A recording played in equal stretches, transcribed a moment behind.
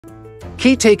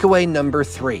Key takeaway number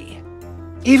 3.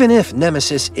 Even if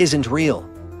Nemesis isn't real,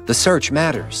 the search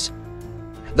matters.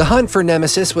 The hunt for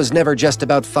Nemesis was never just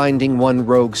about finding one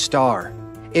rogue star.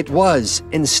 It was,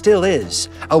 and still is,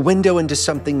 a window into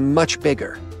something much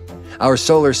bigger. Our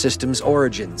solar system's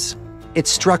origins,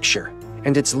 its structure,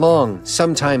 and its long,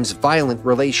 sometimes violent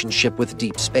relationship with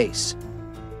deep space.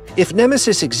 If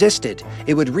Nemesis existed,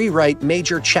 it would rewrite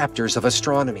major chapters of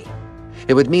astronomy.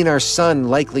 It would mean our sun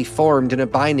likely formed in a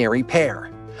binary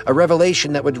pair, a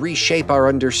revelation that would reshape our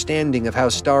understanding of how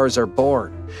stars are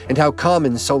born and how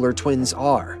common solar twins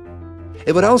are.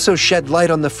 It would also shed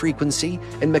light on the frequency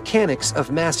and mechanics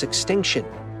of mass extinction,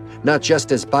 not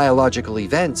just as biological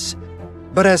events,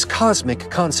 but as cosmic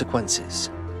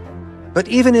consequences. But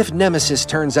even if Nemesis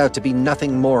turns out to be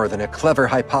nothing more than a clever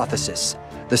hypothesis,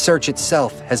 the search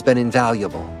itself has been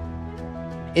invaluable.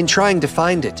 In trying to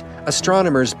find it,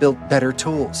 astronomers built better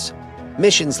tools.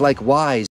 Missions like WISE